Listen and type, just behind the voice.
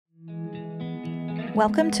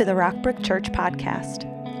Welcome to the Rockbrook Church podcast.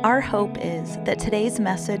 Our hope is that today's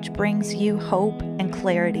message brings you hope and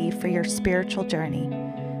clarity for your spiritual journey.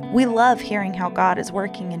 We love hearing how God is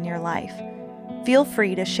working in your life. Feel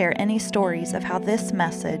free to share any stories of how this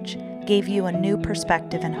message gave you a new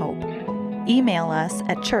perspective and hope. Email us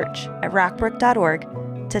at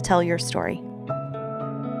church@rockbrook.org to tell your story.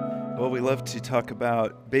 Well, we love to talk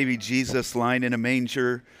about baby Jesus lying in a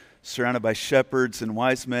manger, surrounded by shepherds and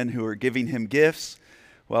wise men who are giving him gifts.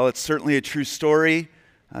 Well, it's certainly a true story.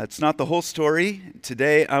 It's not the whole story.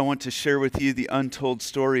 Today, I want to share with you the untold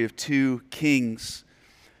story of two kings,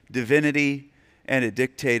 divinity and a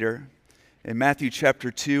dictator. In Matthew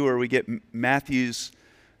chapter 2, where we get Matthew's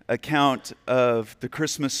account of the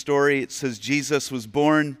Christmas story, it says Jesus was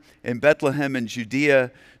born in Bethlehem in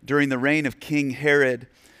Judea during the reign of King Herod.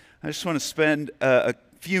 I just want to spend a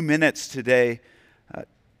few minutes today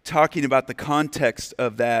talking about the context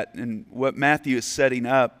of that and what Matthew is setting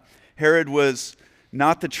up. Herod was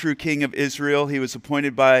not the true king of Israel. He was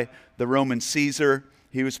appointed by the Roman Caesar.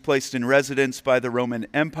 He was placed in residence by the Roman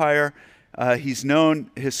Empire. He's known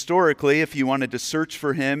historically. If you wanted to search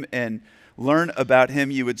for him and learn about him,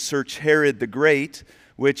 you would search Herod the Great,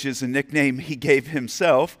 which is a nickname he gave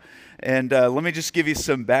himself. And let me just give you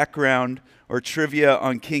some background or trivia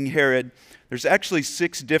on King Herod. There's actually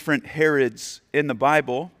 6 different Herods in the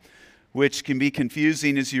Bible, which can be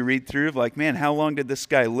confusing as you read through, like, man, how long did this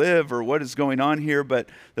guy live, or what is going on here? But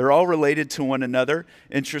they're all related to one another.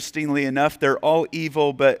 Interestingly enough, they're all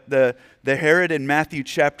evil, but the Herod in Matthew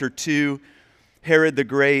chapter 2, Herod the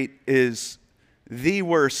Great, is the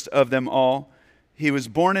worst of them all. He was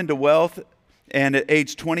born into wealth, and at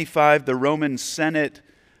age 25, the Roman Senate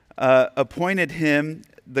appointed him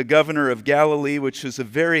the governor of Galilee, which was a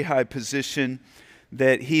very high position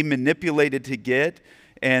that he manipulated to get,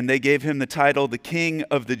 and they gave him the title the King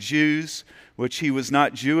of the Jews, which he was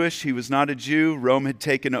not Jewish. He was not a Jew. Rome had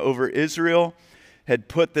taken over Israel, had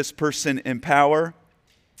put this person in power.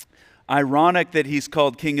 Ironic that he's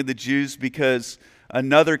called King of the Jews because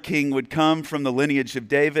another king would come from the lineage of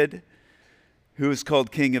David, who was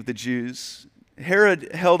called King of the Jews.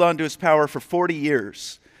 Herod held on to his power for 40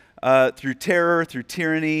 years. Through terror, through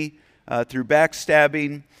tyranny, through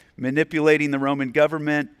backstabbing, manipulating the Roman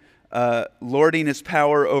government, lording his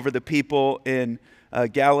power over the people in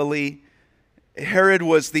Galilee. Herod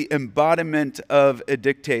was the embodiment of a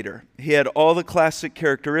dictator. He had all the classic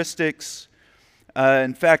characteristics.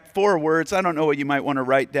 In fact, 4 words, I don't know what you might want to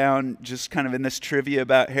write down just kind of in this trivia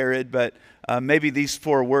about Herod, but maybe these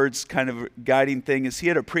 4 words kind of guiding thing is he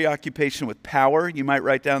had a preoccupation with power. You might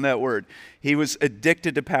write down that word. He was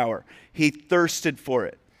addicted to power. He thirsted for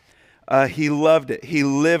it. He loved it. He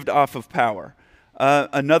lived off of power.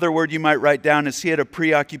 Another word you might write down is he had a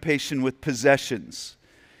preoccupation with possessions.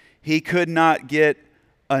 He could not get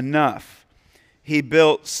enough. He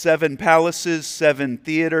built 7 palaces, 7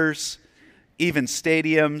 theaters, even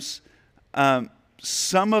stadiums.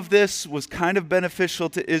 Some of this was kind of beneficial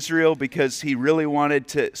to Israel because he really wanted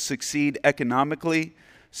to succeed economically.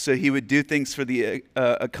 So he would do things for the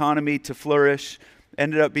economy to flourish.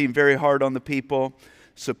 Ended up being very hard on the people.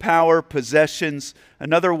 So power, possessions.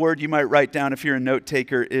 Another word you might write down if you're a note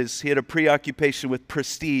taker is he had a preoccupation with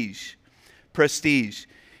prestige. Prestige.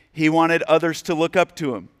 He wanted others to look up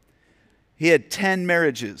to him. He had 10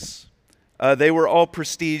 marriages. They were all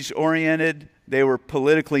prestige oriented. They were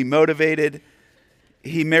politically motivated.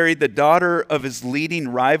 He married the daughter of his leading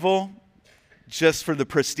rival just for the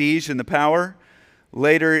prestige and the power.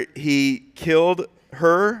 Later, he killed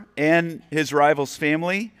her and his rival's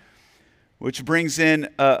family, which brings in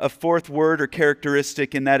a 4th word or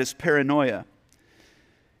characteristic, and that is paranoia.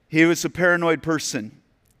 He was a paranoid person,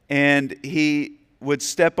 and he would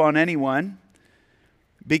step on anyone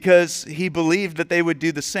because he believed that they would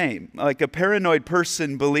do the same. Like a paranoid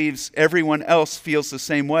person believes everyone else feels the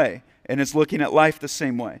same way and is looking at life the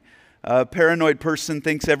same way. A paranoid person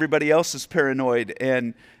thinks everybody else is paranoid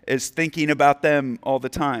and is thinking about them all the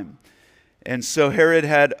time. And so Herod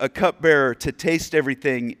had a cupbearer to taste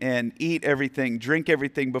everything and eat everything, drink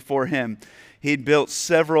everything before him. He'd built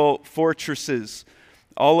several fortresses,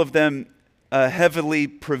 all of them heavily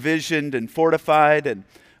provisioned and fortified, and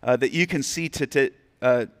that you can see to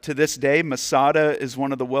this day. Masada is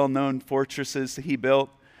one of the well-known fortresses that he built.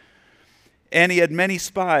 And he had many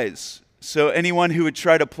spies. So anyone who would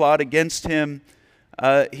try to plot against him,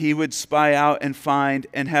 he would spy out and find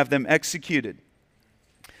and have them executed.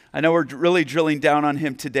 I know we're really drilling down on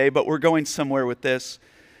him today, but we're going somewhere with this.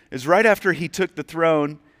 Is right after he took the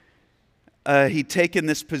throne, he'd taken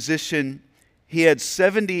this position. He had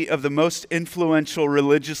 70 of the most influential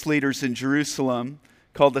religious leaders in Jerusalem,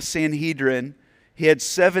 called the Sanhedrin. he had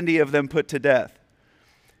 70 of them put to death.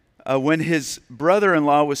 When his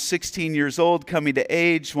brother-in-law was 16 years old, coming to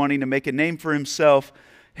age, wanting to make a name for himself,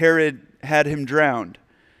 Herod had him drowned.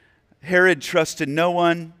 Herod trusted no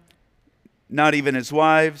one, not even his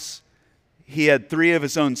wives. He had 3 of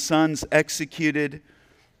his own sons executed.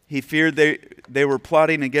 He feared they were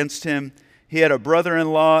plotting against him. He had a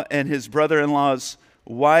brother-in-law and his brother-in-law's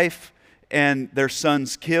wife and their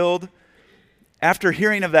sons killed. After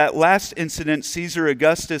hearing of that last incident, Caesar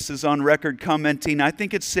Augustus is on record commenting, "I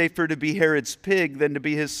think it's safer to be Herod's pig than to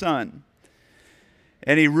be his son."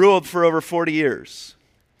 And he ruled for over 40 years.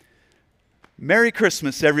 Merry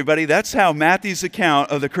Christmas, everybody. That's how Matthew's account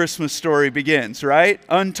of the Christmas story begins, right?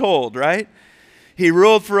 Untold, right? He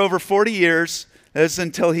ruled for over 40 years. That's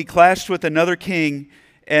until he clashed with another king,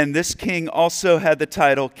 and this king also had the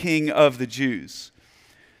title King of the Jews.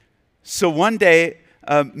 So one day,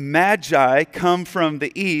 Magi come from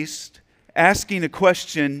the east asking a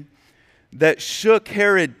question that shook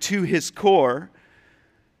Herod to his core.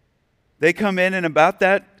 They come in, and about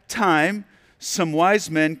that time, some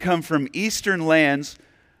wise men come from eastern lands,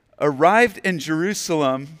 arrived in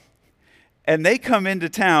Jerusalem, and they come into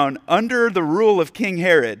town under the rule of King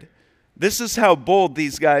Herod. This is how bold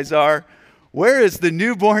these guys are. Where is the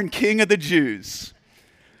newborn king of the Jews?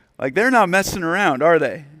 Like, they're not messing around, are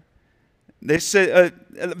they? They said,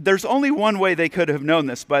 there's only one way they could have known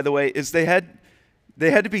this, by the way, is they had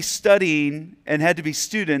to be studying and had to be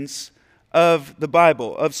students of the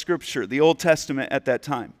Bible, of Scripture, the Old Testament at that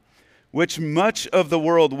time, which much of the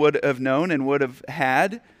world would have known and would have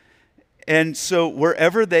had. And so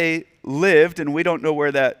wherever they lived, and we don't know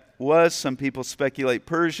where that was, some people speculate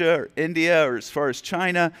Persia or India or as far as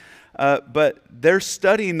China, but they're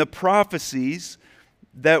studying the prophecies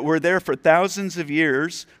that were there for thousands of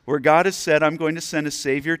years, where God has said, I'm going to send a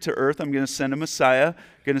Savior to earth. I'm going to send a Messiah.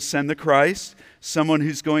 I'm going to send the Christ, someone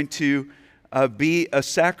who's going to be a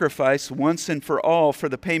sacrifice once and for all for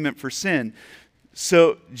the payment for sin.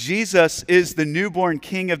 So Jesus is the newborn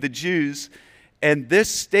King of the Jews, and this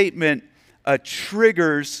statement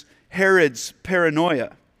triggers Herod's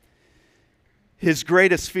paranoia, his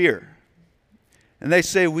greatest fear. And they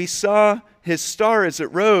say, we saw his star as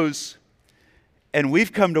it rose, and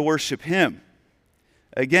we've come to worship him.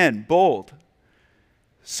 Again, bold.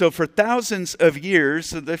 So for thousands of years,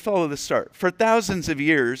 so they follow the star. For thousands of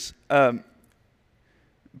years,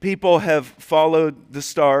 people have followed the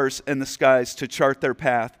stars and the skies to chart their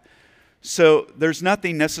path. So there's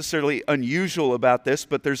nothing necessarily unusual about this,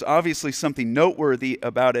 but there's obviously something noteworthy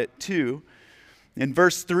about it too. In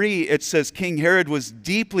verse 3, it says, King Herod was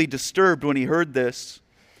deeply disturbed when he heard this,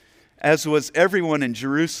 as was everyone in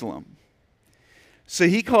Jerusalem. So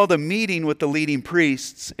he called a meeting with the leading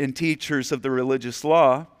priests and teachers of the religious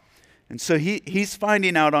law. And so he's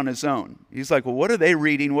finding out on his own. He's like, well, what are they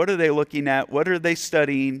reading? What are they looking at? What are they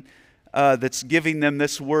studying that's giving them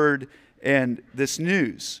this word and this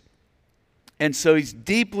news? And so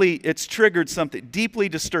it's triggered something, deeply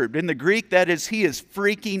disturbed. In the Greek, that is, he is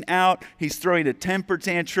freaking out. He's throwing a temper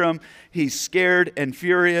tantrum. He's scared and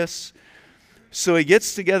furious. So he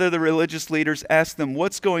gets together the religious leaders, asks them,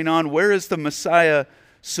 what's going on? Where is the Messiah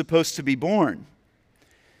supposed to be born?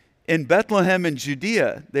 In Bethlehem in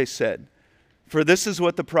Judea, they said, for this is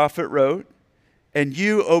what the prophet wrote, and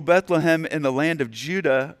you, O Bethlehem, in the land of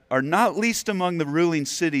Judah, are not least among the ruling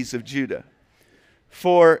cities of Judah.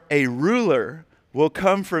 For a ruler will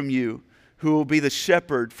come from you who will be the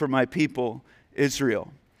shepherd for my people,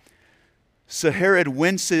 Israel. So Herod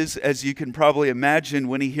winces, as you can probably imagine,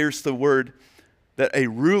 when he hears the word that a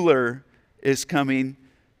ruler is coming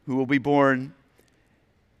who will be born.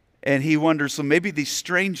 And he wonders, so maybe these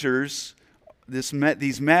strangers,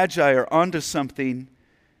 these magi are onto something,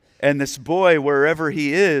 and this boy, wherever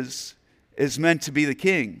he is meant to be the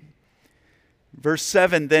king. Verse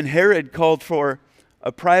 7, then Herod called for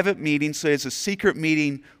a private meeting, so he has a secret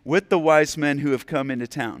meeting with the wise men who have come into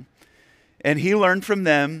town. And he learned from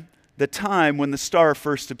them the time when the star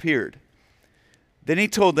first appeared. Then he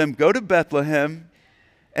told them, go to Bethlehem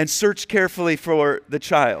and search carefully for the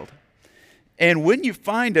child. And when you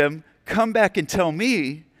find him, come back and tell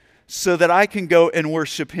me so that I can go and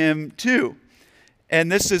worship him too.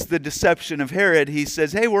 And this is the deception of Herod. He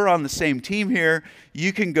says, hey, we're on the same team here.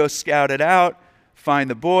 You can go scout it out, find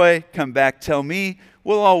the boy, come back, tell me.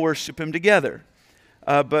 We'll all worship him together.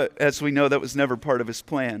 But as we know, that was never part of his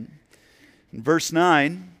plan. In verse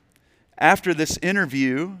 9, after this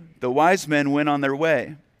interview, the wise men went on their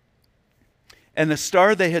way. And the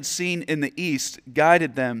star they had seen in the east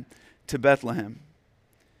guided them to Bethlehem.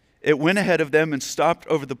 It went ahead of them and stopped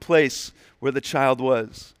over the place where the child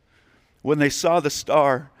was. When they saw the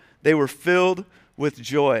star, they were filled with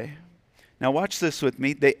joy. Now watch this with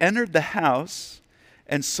me. They entered the house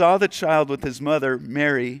and saw the child with his mother,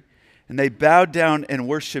 Mary, and they bowed down and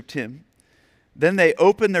worshiped him. Then they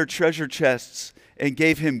opened their treasure chests and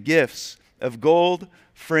gave him gifts of gold,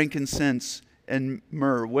 frankincense, and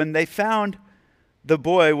myrrh. When they found the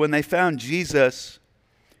boy, when they found Jesus,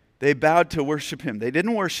 they bowed to worship him. They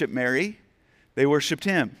didn't worship Mary, they worshiped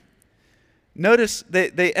him. Notice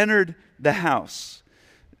they entered the house.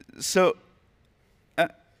 So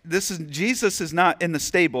Jesus is not in the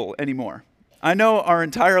stable anymore. I know our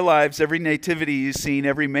entire lives, every nativity you've seen,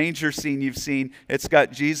 every manger scene you've seen, it's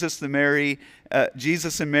got Jesus and Mary,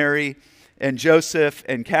 and Joseph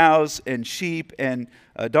and cows and sheep and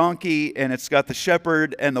a donkey, and it's got the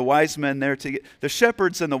shepherd and the wise men there together. The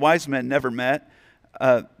shepherds and the wise men never met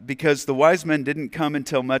because the wise men didn't come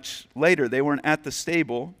until much later. They weren't at the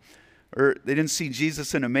stable, or they didn't see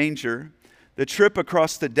Jesus in a manger. The trip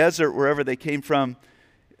across the desert, wherever they came from,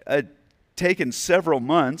 had taken several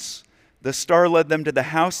months. The star led them to the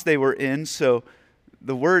house they were in, so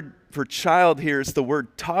the word for child here is the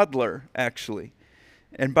word toddler, actually.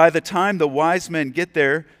 And by the time the wise men get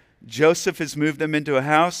there, Joseph has moved them into a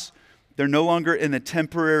house. They're no longer in the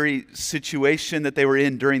temporary situation that they were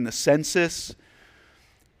in during the census.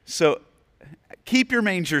 So keep your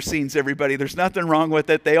manger scenes, everybody. There's nothing wrong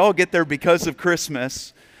with it. They all get there because of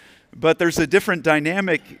Christmas. But there's a different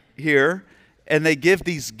dynamic here, and they give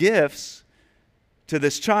these gifts to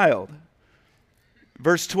this child.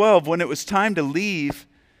 Verse 12, when it was time to leave,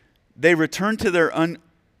 they returned to their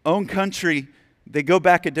own country. They go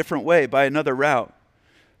back a different way by another route.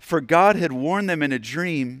 For God had warned them in a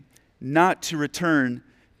dream not to return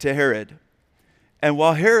to Herod. And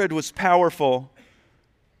while Herod was powerful,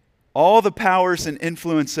 all the powers and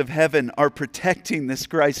influence of heaven are protecting this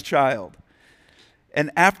Christ child. And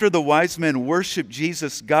after the wise men worship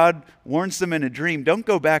Jesus, God warns them in a dream, don't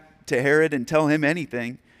go back to Herod and tell him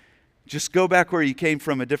anything. Just go back where you came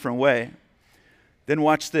from a different way. Then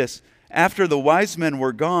watch this. After the wise men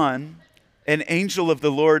were gone, an angel of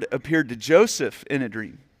the Lord appeared to Joseph in a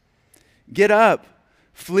dream. Get up,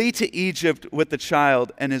 flee to Egypt with the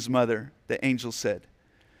child and his mother, the angel said.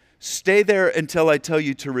 Stay there until I tell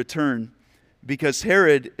you to return, because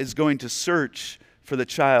Herod is going to search for the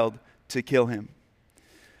child to kill him.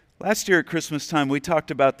 Last year at Christmas time, we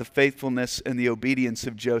talked about the faithfulness and the obedience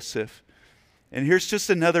of Joseph. And here's just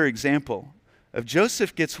another example of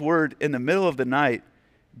Joseph gets word in the middle of the night,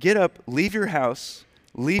 get up, leave your house,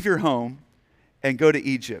 leave your home, and go to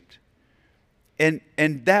Egypt. And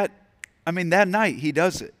that night he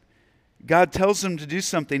does it. God tells him to do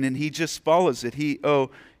something and he just follows it. He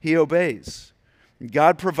obeys.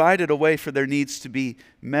 God provided a way for their needs to be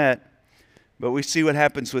met. But we see what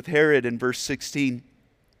happens with Herod in verse 16.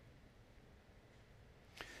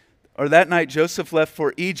 Or that night Joseph left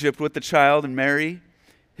for Egypt with the child and Mary,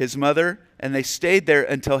 his mother, and they stayed there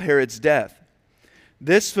until Herod's death.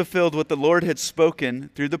 This fulfilled what the Lord had spoken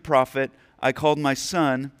through the prophet, I called my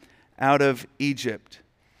son out of Egypt.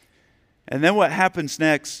 And then what happens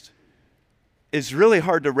next is really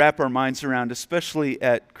hard to wrap our minds around, especially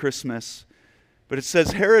at Christmas. But it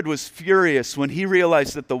says Herod was furious when he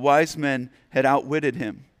realized that the wise men had outwitted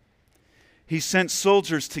him. He sent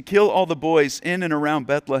soldiers to kill all the boys in and around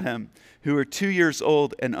Bethlehem who were 2 years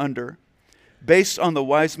old and under, based on the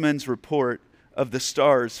wise men's report of the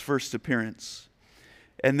star's first appearance.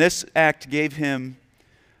 And this act gave him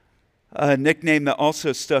a nickname that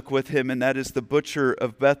also stuck with him, and that is the Butcher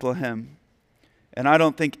of Bethlehem. And I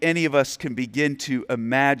don't think any of us can begin to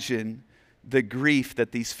imagine the grief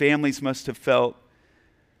that these families must have felt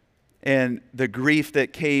and the grief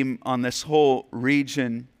that came on this whole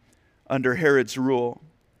region under Herod's rule.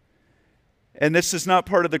 And this is not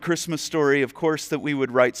part of the Christmas story, of course, that we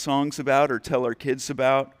would write songs about or tell our kids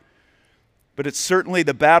about. But it's certainly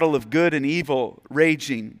the battle of good and evil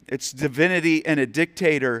raging. It's divinity and a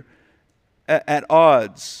dictator at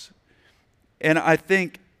odds. And I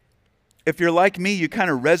think if you're like me, you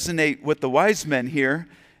kind of resonate with the wise men here.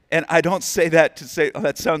 And I don't say that to say, oh,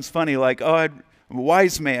 that sounds funny, like, oh, I'm a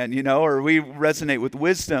wise man, or we resonate with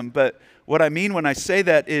wisdom. But what I mean when I say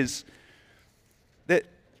that is that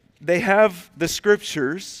they have the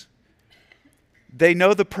scriptures, they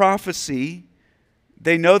know the prophecy,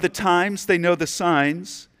 they know the times, they know the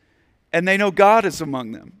signs, and they know God is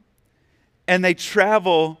among them. And they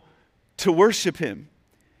travel to worship him.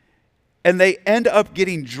 And they end up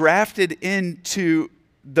getting drafted into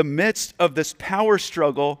the midst of this power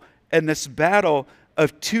struggle and this battle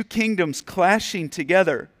of two kingdoms clashing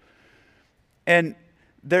together. And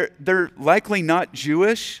they're likely not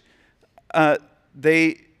Jewish.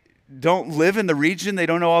 They don't live in the region. They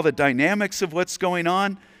don't know all the dynamics of what's going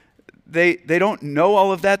on. They don't know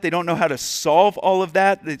all of that. They don't know how to solve all of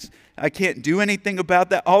that. I can't do anything about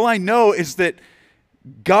that. All I know is that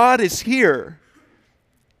God is here,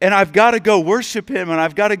 and I've got to go worship him, and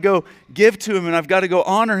I've got to go give to him, and I've got to go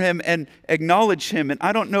honor him and acknowledge him. And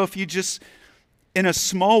I don't know if you just, in a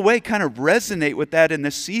small way, kind of resonate with that in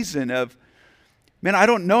this season of, man, I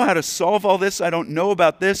don't know how to solve all this. I don't know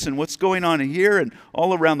about this and what's going on here and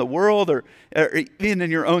all around the world or even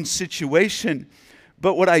in your own situation.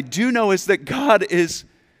 But what I do know is that God is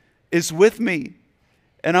with me,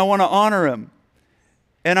 and I want to honor him,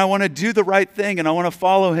 and I want to do the right thing, and I want to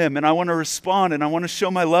follow him, and I want to respond, and I want to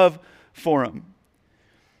show my love for him.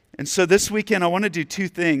 And so this weekend I want to do two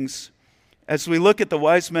things. As we look at the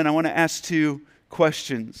wise men, I want to ask two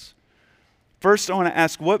questions. First, I want to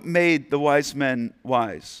ask, what made the wise men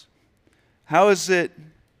wise? How is it,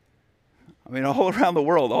 all around the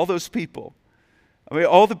world, all those people,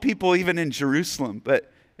 all the people even in Jerusalem,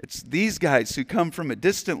 but it's these guys who come from a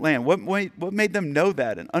distant land. What made them know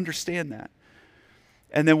that and understand that?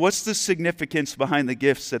 And then what's the significance behind the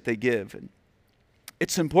gifts that they give? And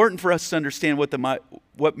it's important for us to understand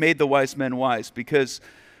what made the wise men wise, because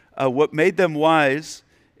what made them wise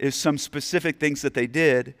is some specific things that they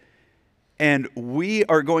did, and we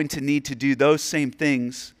are going to need to do those same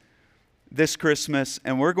things this Christmas,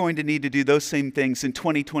 and we're going to need to do those same things in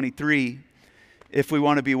 2023 if we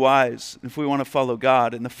want to be wise, if we want to follow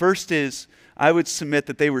God. And the first is, I would submit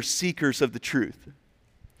that they were seekers of the truth.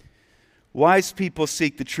 Wise people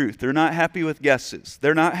seek the truth. They're not happy with guesses.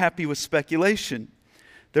 They're not happy with speculation.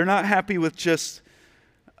 They're not happy with just,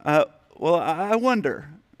 I wonder,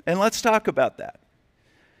 and let's talk about that.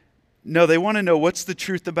 No, they want to know, what's the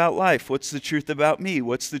truth about life? What's the truth about me?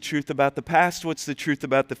 What's the truth about the past? What's the truth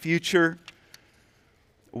about the future?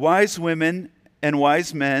 Wise women and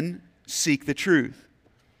wise men seek the truth.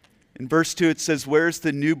 In verse 2 it says, "Where's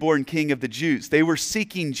the newborn king of the Jews?" They were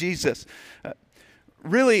seeking Jesus.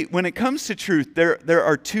 Really, when it comes to truth, there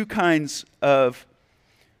are two kinds of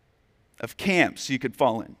camps you could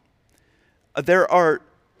fall in. There are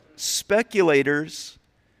speculators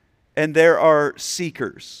and there are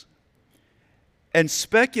seekers. And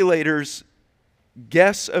speculators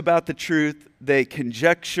guess about the truth, they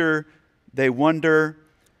conjecture, they wonder,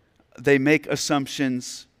 they make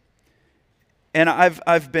assumptions. And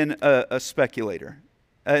I've been a speculator.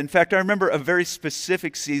 In fact, I remember a very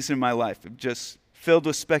specific season in my life, just filled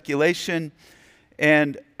with speculation,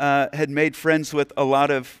 and had made friends with a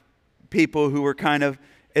lot of people who were kind of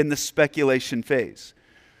in the speculation phase.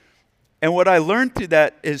 And what I learned through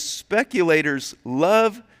that is speculators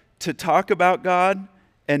love to talk about God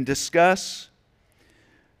and discuss,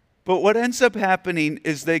 but what ends up happening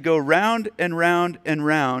is they go round and round and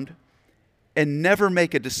round and never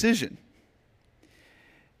make a decision.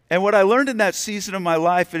 And what I learned in that season of my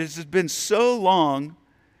life, it has been so long,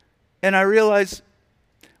 and I realized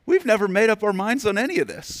we've never made up our minds on any of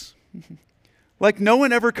this. Like, no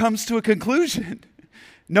one ever comes to a conclusion.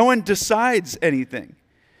 No one decides anything.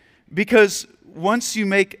 Because once you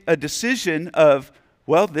make a decision of,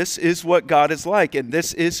 well, this is what God is like, and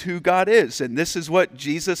this is who God is, and this is what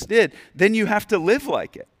Jesus did, then you have to live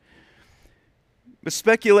like it. But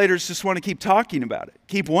speculators just want to keep talking about it,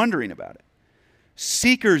 keep wondering about it.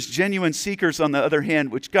 Seekers, genuine seekers, on the other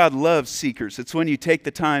hand, which God loves seekers. It's when you take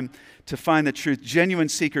the time to find the truth. Genuine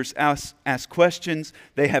seekers ask questions.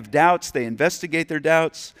 They have doubts. They investigate their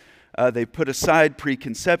doubts. They put aside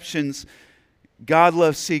preconceptions. God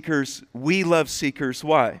loves seekers. We love seekers.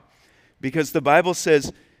 Why? Because the Bible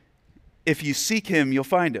says, if you seek him, you'll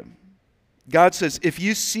find him. God says, if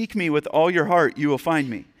you seek me with all your heart, you will find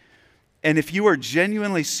me. And if you are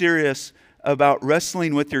genuinely serious about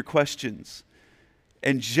wrestling with your questions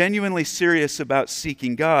and genuinely serious about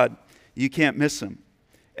seeking God, you can't miss him.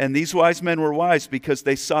 And these wise men were wise because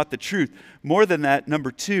they sought the truth. More than that,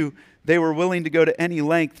 number two, they were willing to go to any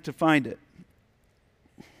length to find it.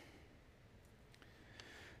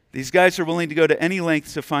 These guys are willing to go to any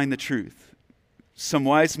length to find the truth. Some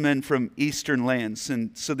wise men from eastern lands.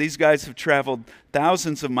 And so these guys have traveled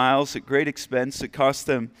thousands of miles at great expense. It cost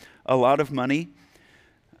them a lot of money.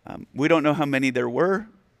 We don't know how many there were.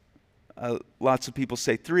 Lots of people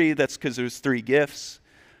say 3. That's because there was 3 gifts.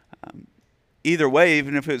 Either way,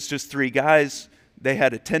 even if it was just 3 guys, they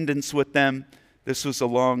had attendants with them. This was a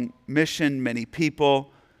long mission, many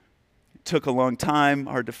people. It took a long time,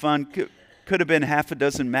 hard to fund. Could have been half a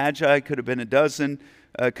dozen magi, could have been a dozen,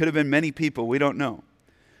 could have been many people, we don't know.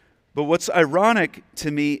 But what's ironic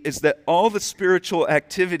to me is that all the spiritual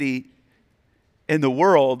activity in the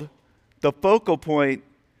world, the focal point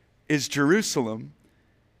is Jerusalem,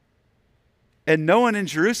 and no one in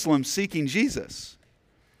Jerusalem seeking Jesus.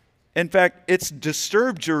 In fact, it's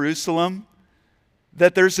disturbed Jerusalem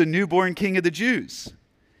that there's a newborn king of the Jews.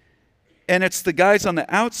 And it's the guys on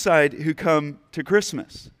the outside who come to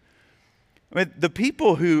Christmas. I mean, the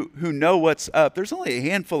people who know what's up, there's only a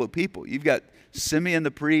handful of people. You've got Simeon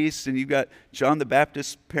the priest, and you've got John the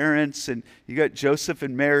Baptist's parents, and you've got Joseph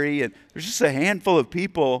and Mary, and there's just a handful of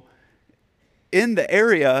people in the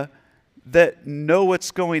area that know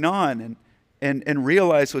what's going on and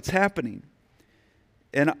realize what's happening.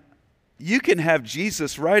 And you can have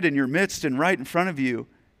Jesus right in your midst and right in front of you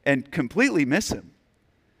and completely miss him.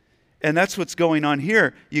 And that's what's going on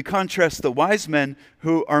here. You contrast the wise men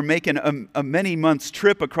who are making a many months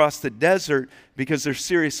trip across the desert because they're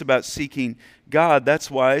serious about seeking God. That's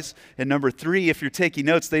wise. And number 3, if you're taking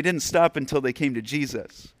notes, they didn't stop until they came to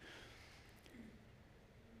Jesus.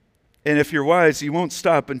 And if you're wise, you won't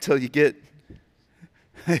stop until you get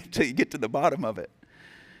to the bottom of it.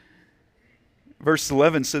 Verse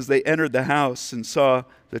 11 says, they entered the house and saw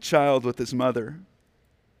the child with his mother.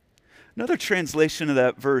 Another translation of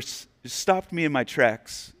that verse stopped me in my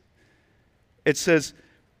tracks. It says,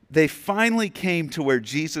 they finally came to where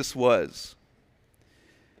Jesus was.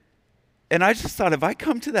 And I just thought, have I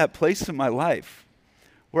come to that place in my life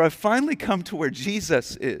where I've finally come to where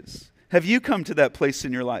Jesus is? Have you come to that place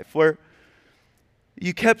in your life where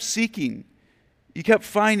you kept seeking, you kept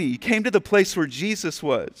finding, you came to the place where Jesus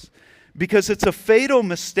was? Because it's a fatal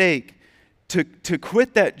mistake to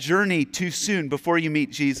quit that journey too soon before you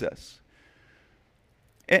meet Jesus.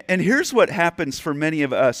 And here's what happens for many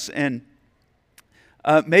of us, and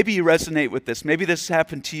maybe you resonate with this. Maybe this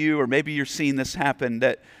happened to you, or maybe you're seeing this happen,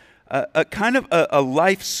 that a kind of a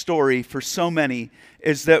life story for so many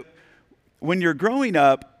is that when you're growing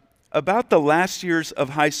up, about the last years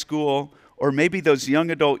of high school, or maybe those young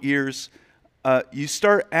adult years, you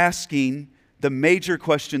start asking the major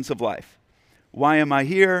questions of life. Why am I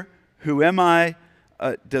here? Who am I?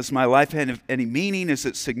 Does my life have any meaning? Is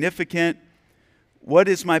it significant? What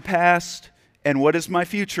is my past? And what is my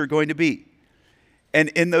future going to be? And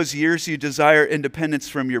in those years, you desire independence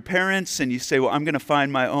from your parents, and you say, well, I'm going to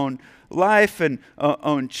find my own life and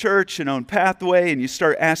own church and own pathway. And you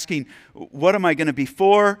start asking, what am I going to be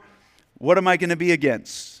for? What am I going to be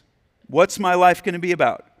against? What's my life going to be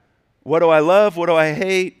about? What do I love? What do I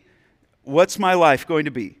hate? What's my life going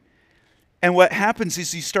to be? And what happens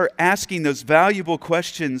is you start asking those valuable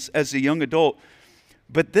questions as a young adult,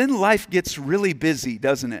 but then life gets really busy,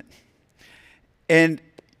 doesn't it? And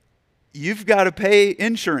you've got to pay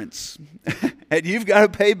insurance, and you've got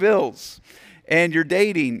to pay bills, and you're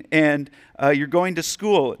dating, and you're going to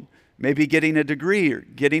school, maybe getting a degree, or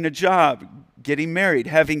getting a job, getting married,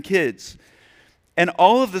 having kids. And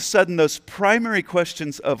all of a sudden, those primary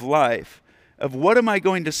questions of life, of what am I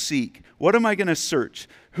going to seek? What am I going to search?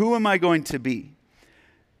 Who am I going to be?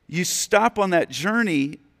 You stop on that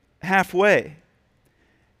journey halfway,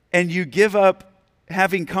 and you give up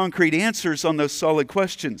having concrete answers on those solid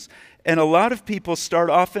questions. And a lot of people start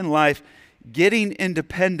off in life getting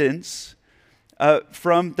independence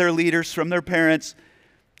from their leaders, from their parents,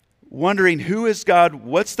 wondering, who is God?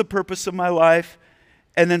 What's the purpose of my life?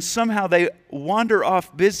 And then somehow they wander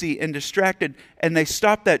off busy and distracted, and they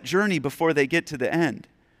stop that journey before they get to the end.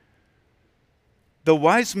 The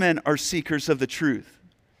wise men are seekers of the truth,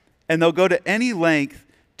 and they'll go to any length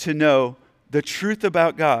to know the truth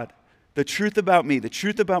about God, the truth about me, the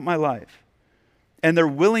truth about my life. And they're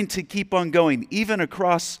willing to keep on going, even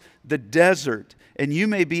across the desert. And you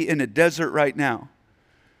may be in a desert right now.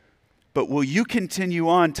 But will you continue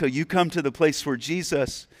on till you come to the place where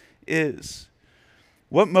Jesus is?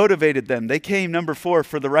 What motivated them? They came, number 4,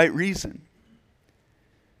 for the right reason.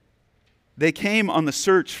 They came on the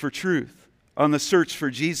search for truth, on the search for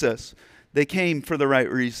Jesus. They came for the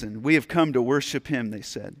right reason. We have come to worship him, they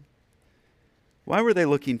said. Why were they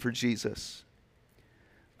looking for Jesus?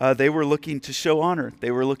 They were looking to show honor.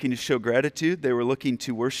 They were looking to show gratitude. They were looking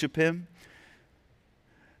to worship him.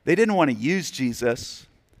 They didn't want to use Jesus.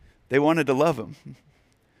 They wanted to love him.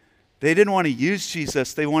 They didn't want to use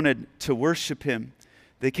Jesus. They wanted to worship him.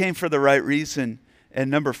 They came for the right reason. And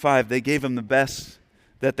number 5, they gave him the best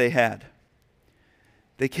that they had.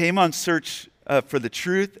 They came on search for the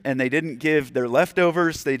truth, and they didn't give their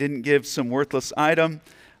leftovers. They didn't give some worthless item.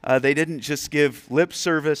 They didn't just give lip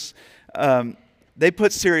service. They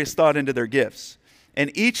put serious thought into their gifts.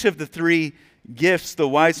 And each of the 3 gifts the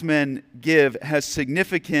wise men give has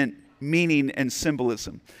significant meaning and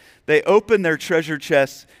symbolism. They opened their treasure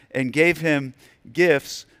chests and gave him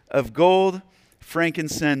gifts of gold,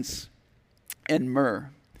 frankincense, and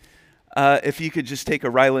myrrh. If you could just take a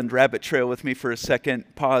Ryland rabbit trail with me for a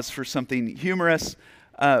second, pause for something humorous.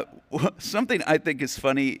 Something I think is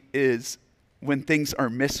funny is when things are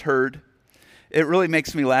misheard. It really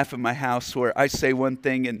makes me laugh in my house where I say one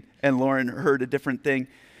thing and Lauren heard a different thing.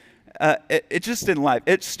 It just in life.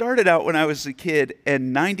 It started out when I was a kid,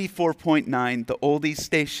 and 94.9, the oldies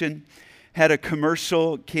station, had a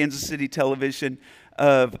commercial, Kansas City television,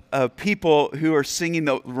 of people who are singing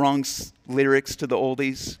the wrong lyrics to the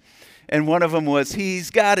oldies. And one of them was, "He's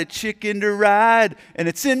got a chicken to ride, and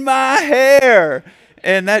it's in my hair."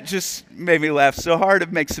 And that just made me laugh so hard.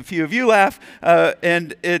 It makes a few of you laugh.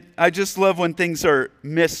 I just love when things are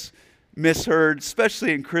misheard,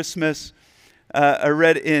 especially in Christmas. I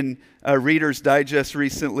read in Reader's Digest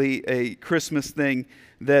recently a Christmas thing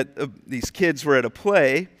that these kids were at a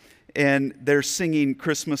play, and they're singing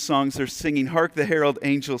Christmas songs. They're singing "Hark the Herald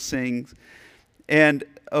Angels Sing." And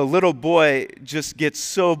a little boy just gets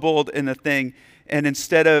so bold in the thing, and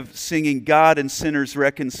instead of singing "God and sinners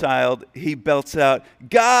reconciled," he belts out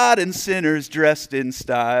 "God and sinners dressed in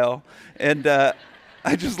style." And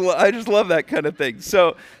I just love that kind of thing.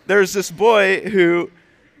 So there's this boy who,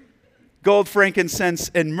 gold, frankincense,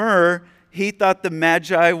 and myrrh, he thought the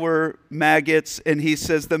magi were maggots, and he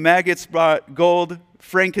says the maggots brought gold,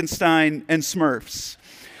 Frankenstein, and Smurfs.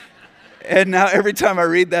 And now every time I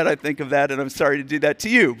read that, I think of that, and I'm sorry to do that to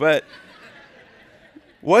you. But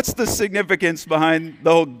what's the significance behind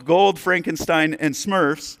the whole gold, Frankenstein, and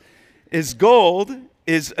Smurfs? Is gold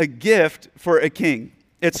is a gift for a king.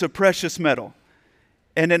 It's a precious metal.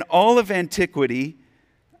 And in all of antiquity,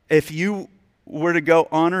 if you were to go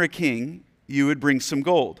honor a king, you would bring some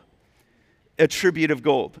gold, a tribute of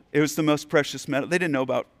gold. It was the most precious metal. They didn't know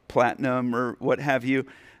about platinum or what have you.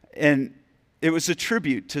 And it was a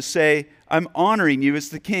tribute to say, I'm honoring you as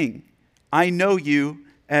the king. I know you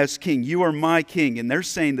as king. You are my king. And they're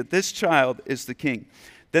saying that this child is the king.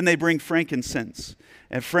 Then they bring frankincense.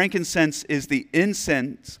 And frankincense is the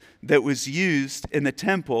incense that was used in the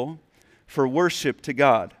temple for worship to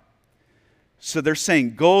God. So they're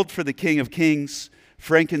saying gold for the King of Kings,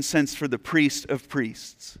 frankincense for the priest of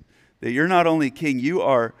priests. That you're not only king, you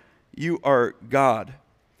are God.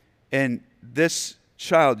 And this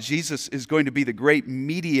child, Jesus, is going to be the great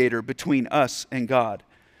mediator between us and God.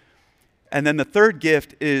 And then the third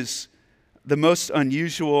gift is the most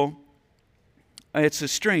unusual. It's a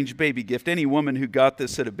strange baby gift. Any woman who got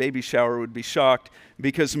this at a baby shower would be shocked,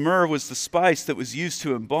 because myrrh was the spice that was used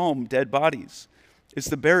to embalm dead bodies. It's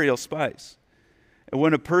the burial spice. And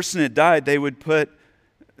when a person had died, they would put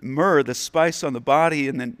myrrh, the spice, on the body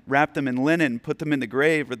and then wrap them in linen and put them in the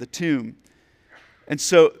grave or the tomb. And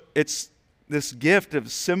so it's this gift of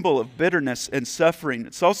symbol of bitterness and suffering.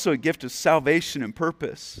 It's also a gift of salvation and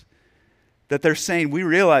purpose. That they're saying, we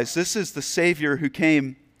realize this is the Savior who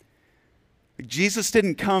came. Jesus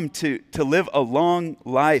didn't come to live a long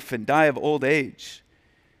life and die of old age.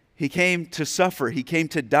 He came to suffer. He came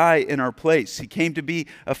to die in our place. He came to be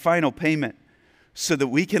a final payment so that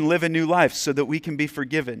we can live a new life, so that we can be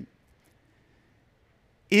forgiven.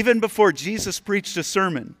 Even before Jesus preached a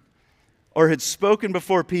sermon or had spoken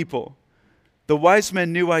before people, the wise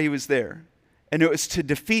men knew why he was there. And it was to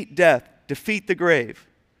defeat death, defeat the grave.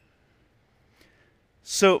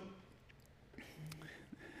 So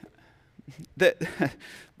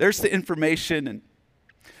there's the information, and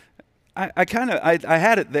I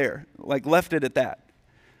had it there, like left it at that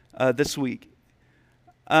this week.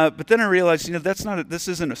 But then I realized, this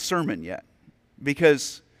isn't a sermon yet,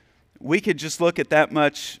 because we could just look at that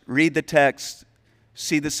much, read the text,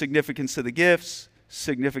 see the significance of the gifts,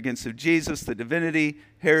 significance of Jesus, the divinity,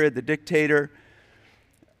 Herod, the dictator.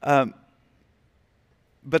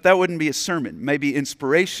 But that wouldn't be a sermon. Maybe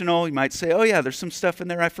inspirational. You might say, oh yeah, there's some stuff in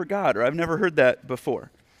there I forgot, or I've never heard that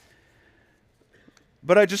before.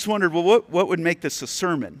 But I just wondered, well, what would make this a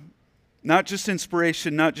sermon? Not just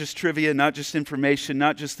inspiration, not just trivia, not just information,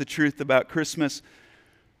 not just the truth about Christmas.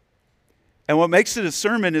 And what makes it a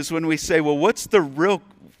sermon is when we say, well, what's the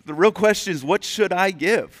real question is, what should I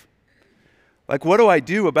give? Like, what do I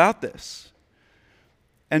do about this?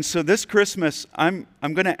 And so this Christmas, I'm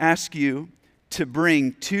going to ask you to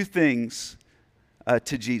bring two things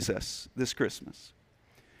to Jesus this Christmas.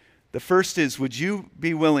 The first is, would you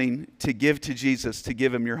be willing to give to Jesus, to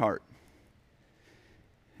give him your heart?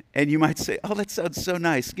 And you might say, oh, that sounds so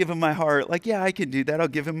nice. Give him my heart. Like, yeah, I can do that. I'll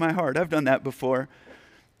give him my heart. I've done that before.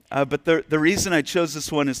 But the reason I chose this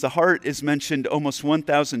one is the heart is mentioned almost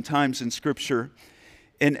 1,000 times in Scripture.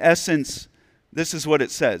 In essence, this is what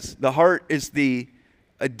it says. The heart is the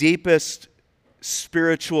deepest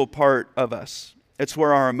spiritual part of us. It's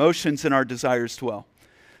where our emotions and our desires dwell.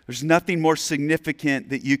 There's nothing more significant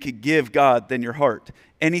that you could give God than your heart.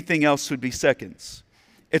 Anything else would be seconds.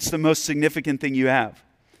 It's the most significant thing you have.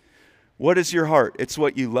 What is your heart? It's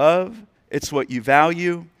what you love. It's what you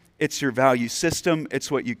value. It's your value system.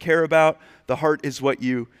 It's what you care about. The heart is what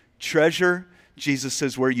you treasure. Jesus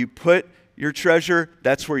says where you put your treasure,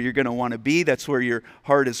 that's where you're going to want to be. That's where your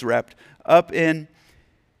heart is wrapped up in.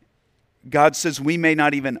 God says we may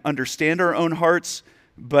not even understand our own hearts,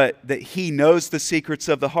 but that he knows the secrets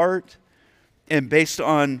of the heart. And based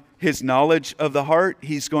on his knowledge of the heart,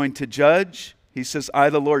 he's going to judge. He says, I,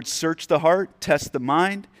 the Lord, search the heart, test the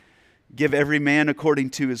mind, give every man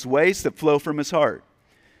according to his ways that flow from his heart.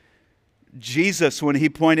 Jesus, when he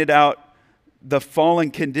pointed out the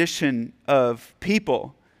fallen condition of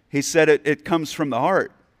people, he said it comes from the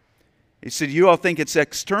heart. He said, you all think it's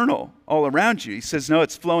external all around you. He says, no,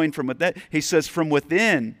 it's flowing from within. He says, from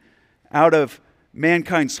within, out of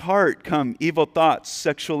mankind's heart come evil thoughts,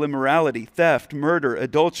 sexual immorality, theft, murder,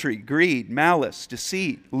 adultery, greed, malice,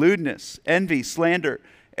 deceit, lewdness, envy, slander,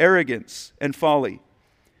 arrogance, and folly. He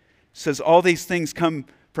says all these things come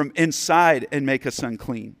from inside and make us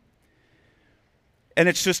unclean. And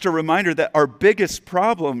it's just a reminder that our biggest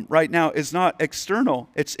problem right now is not external,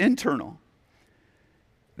 it's internal.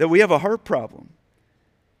 That we have a heart problem.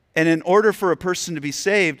 And in order for a person to be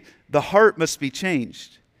saved, the heart must be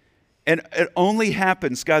changed. And it only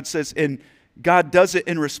happens, God says, and God does it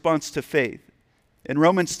in response to faith. In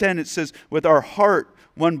Romans 10, it says, with our heart,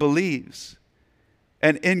 one believes.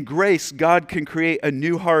 And in grace, God can create a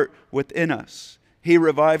new heart within us. He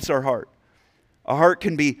revives our heart. A heart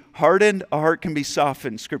can be hardened, a heart can be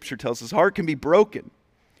softened, Scripture tells us. A heart can be broken.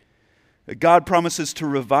 God promises to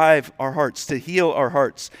revive our hearts, to heal our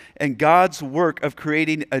hearts. And God's work of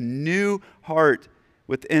creating a new heart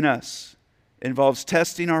within us involves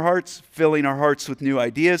testing our hearts, filling our hearts with new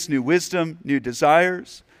ideas, new wisdom, new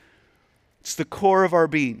desires. It's the core of our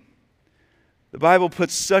being. The Bible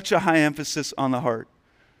puts such a high emphasis on the heart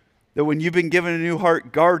that when you've been given a new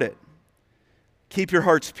heart, guard it. Keep your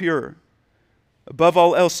hearts pure. Above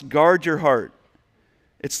all else, guard your heart.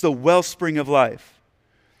 It's the wellspring of life.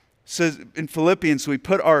 It says in Philippians, we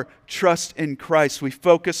put our trust in Christ. We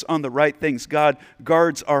focus on the right things. God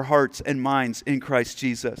guards our hearts and minds in Christ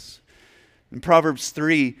Jesus. In Proverbs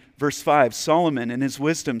 3, verse 5, Solomon in his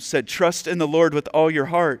wisdom said, trust in the Lord with all your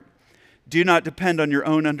heart. Do not depend on your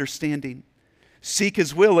own understanding. Seek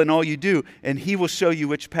his will in all you do, and he will show you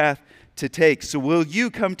which path to take. So will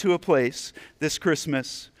you come to a place this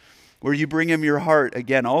Christmas where you bring him your heart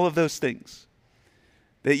again, all of those things,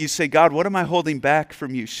 that you say, God, what am I holding back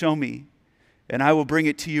from you? Show me, and I will bring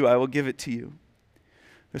it to you. I will give it to you.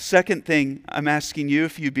 The second thing I'm asking you,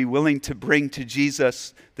 if you'd be willing to bring to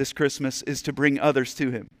Jesus this Christmas, is to bring others to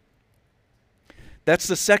him. That's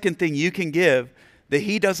the second thing you can give that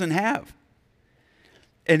he doesn't have.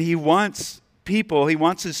 And he wants people, he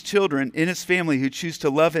wants his children in his family who choose to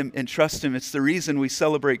love him and trust him. It's the reason we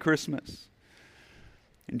celebrate Christmas.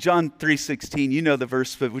 In John 3:16, you know the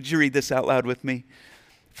verse, but would you read this out loud with me?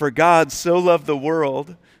 For God so loved the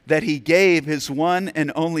world that he gave his one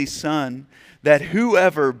and only Son, that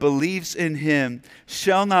whoever believes in him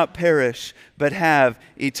shall not perish, but have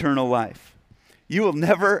eternal life. You will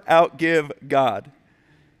never outgive God,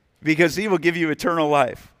 because he will give you eternal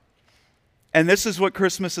life. And this is what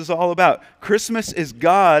Christmas is all about. Christmas is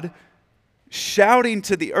God shouting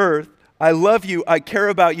to the earth, I love you, I care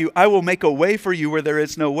about you, I will make a way for you where there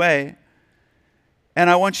is no way. And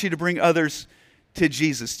I want you to bring others to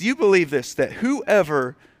Jesus. Do you believe this? That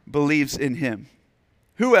whoever believes in him,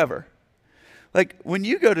 whoever, like when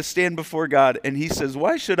you go to stand before God and he says,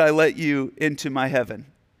 why should I let you into my heaven?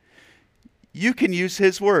 You can use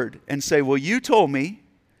his word and say, well, you told me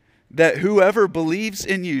that whoever believes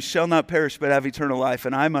in you shall not perish but have eternal life.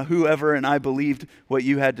 And I'm a whoever, and I believed what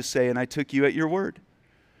you had to say, and I took you at your word.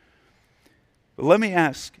 But let me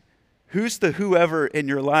ask, who's the whoever in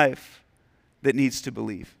your life that needs to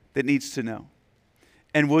believe, that needs to know?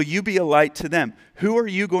 And will you be a light to them? Who are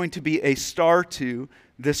you going to be a star to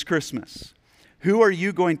this Christmas? Who are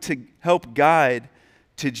you going to help guide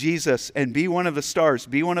to Jesus and be one of the stars,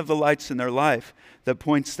 be one of the lights in their life that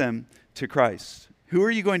points them to Christ? Who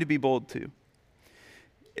are you going to be bold to?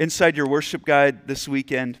 Inside your worship guide this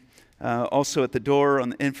weekend, also at the door on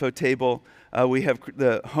the info table, we have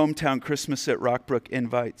the Hometown Christmas at Rockbrook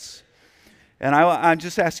invites. And I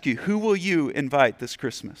just ask you, who will you invite this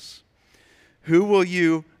Christmas? Who will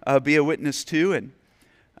you be a witness to? And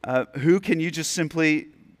who can you just simply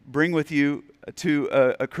bring with you to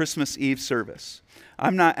a Christmas Eve service?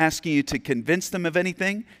 I'm not asking you to convince them of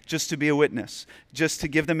anything, just to be a witness, just to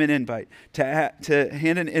give them an invite, to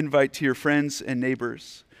hand an invite to your friends and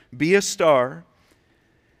neighbors Be a star.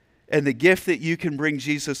 And the gift that you can bring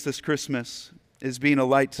Jesus this Christmas is being a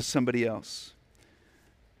light to somebody else.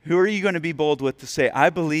 Who are you going to be bold with to say, I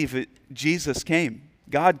believe it, Jesus came,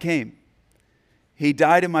 God came. He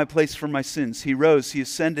died in my place for my sins. He rose, He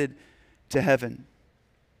ascended to heaven.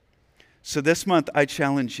 So this month, I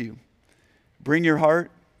challenge you, bring your heart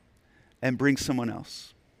and bring someone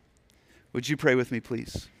else. Would you pray with me,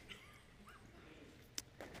 please?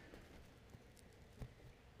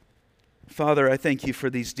 Father, I thank you for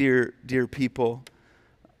these dear, dear people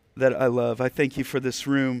that I love. I thank you for this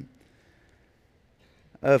room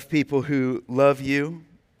of people who love you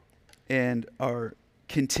and are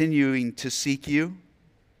continuing to seek you.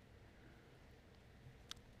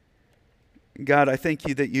 God, I thank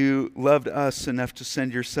you that you loved us enough to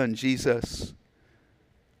send your son, Jesus,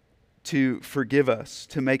 to forgive us,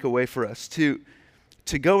 to make a way for us, to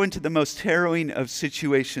go into the most harrowing of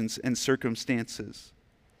situations and circumstances,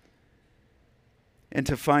 and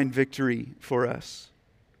to find victory for us.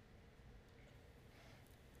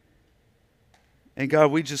 And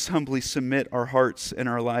God, we just humbly submit our hearts and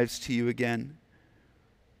our lives to you again.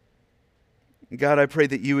 God, I pray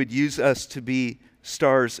that you would use us to be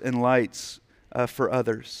stars and lights for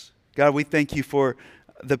others. God, we thank you for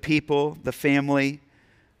the people, the family,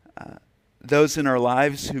 those in our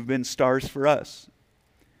lives who've been stars for us,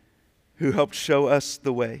 who helped show us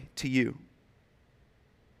the way to you.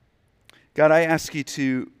 God, I ask you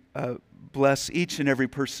to bless each and every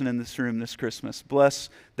person in this room this Christmas. Bless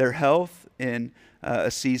their health in a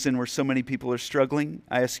season where so many people are struggling.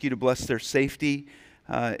 I ask you to bless their safety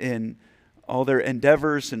in all their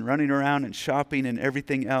endeavors and running around and shopping and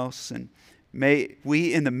everything else. And may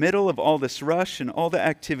we, in the middle of all this rush and all the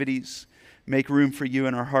activities, make room for you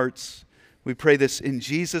in our hearts. We pray this in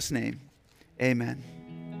Jesus' name.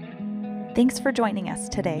 Amen. Thanks for joining us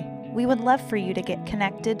today. We would love for you to get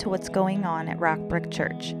connected to what's going on at Rockbrook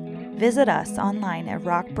Church. Visit us online at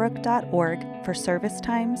rockbrook.org for service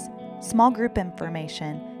times, small group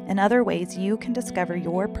information, and other ways you can discover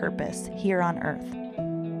your purpose here on earth.